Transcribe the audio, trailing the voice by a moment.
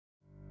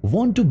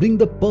Want to bring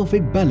the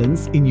perfect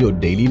balance in your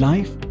daily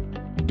life?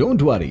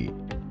 Don't worry.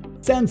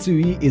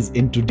 SANSUI is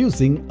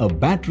introducing a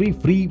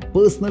battery-free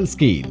personal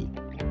scale.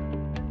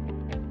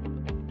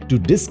 To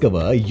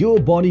discover your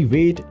body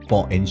weight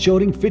for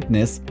ensuring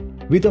fitness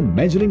with a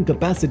measuring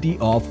capacity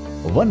of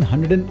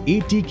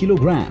 180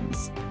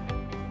 kilograms.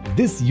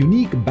 This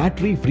unique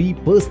battery-free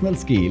personal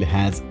scale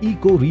has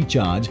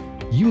eco-recharge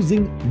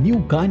using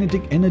new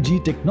kinetic energy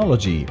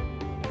technology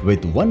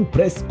with one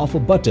press of a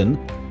button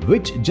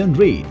which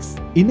generates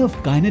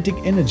enough kinetic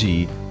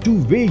energy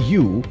to weigh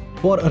you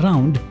for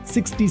around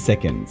 60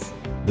 seconds.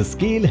 The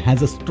scale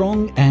has a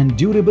strong and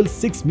durable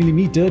 6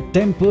 mm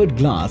tempered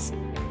glass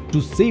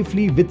to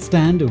safely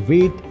withstand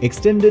weight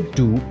extended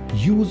to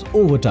use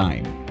over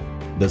time.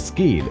 The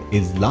scale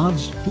is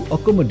large to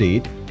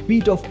accommodate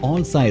feet of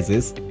all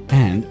sizes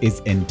and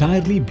is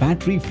entirely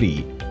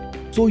battery-free,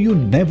 so you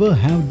never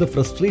have the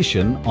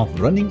frustration of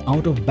running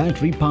out of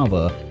battery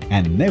power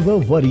and never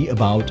worry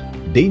about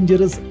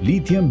dangerous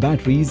lithium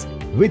batteries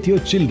with your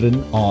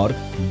children or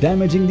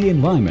damaging the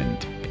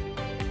environment.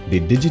 The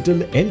digital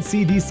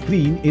LCD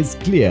screen is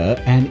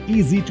clear and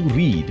easy to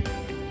read.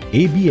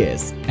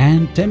 ABS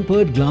and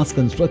tempered glass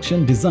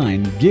construction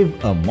design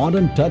give a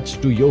modern touch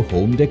to your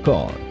home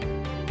decor.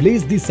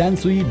 Place the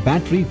SANSUI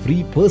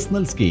battery-free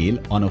personal scale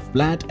on a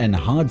flat and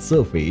hard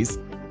surface,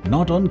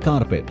 not on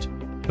carpet.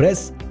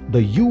 Press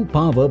the U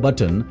power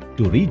button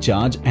to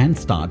recharge and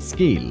start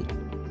scale.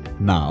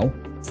 Now,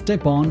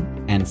 step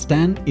on and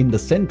stand in the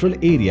central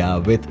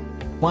area with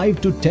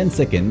 5 to 10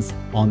 seconds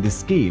on the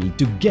scale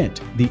to get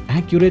the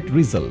accurate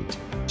result.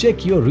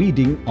 Check your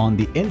reading on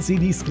the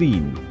LCD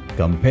screen.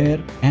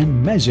 Compare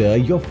and measure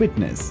your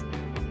fitness.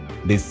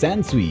 The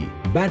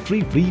SANSUI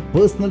battery-free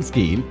personal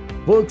scale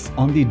works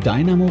on the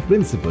dynamo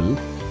principle.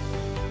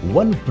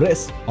 One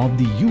press of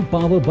the U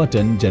power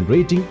button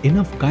generating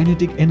enough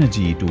kinetic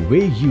energy to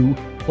weigh you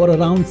for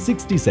around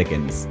 60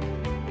 seconds.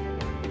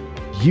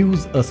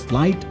 Use a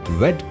slight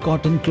wet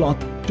cotton cloth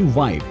to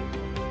wipe.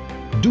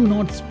 Do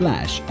not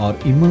splash or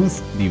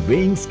immerse the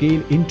weighing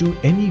scale into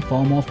any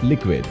form of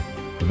liquid.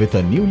 With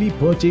a newly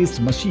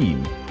purchased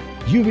machine,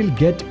 you will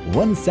get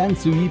one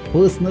SANSUI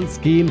personal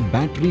scale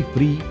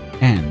battery-free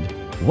and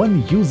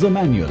one user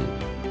manual.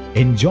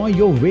 Enjoy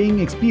your weighing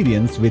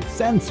experience with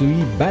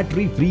SANSUI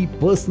battery-free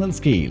personal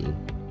scale.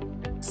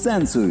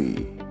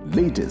 SANSUI,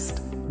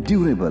 latest,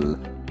 durable,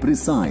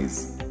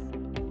 precise.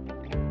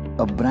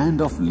 A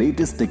brand of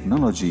latest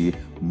technology,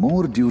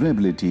 more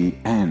durability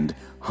and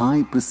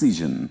high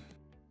precision.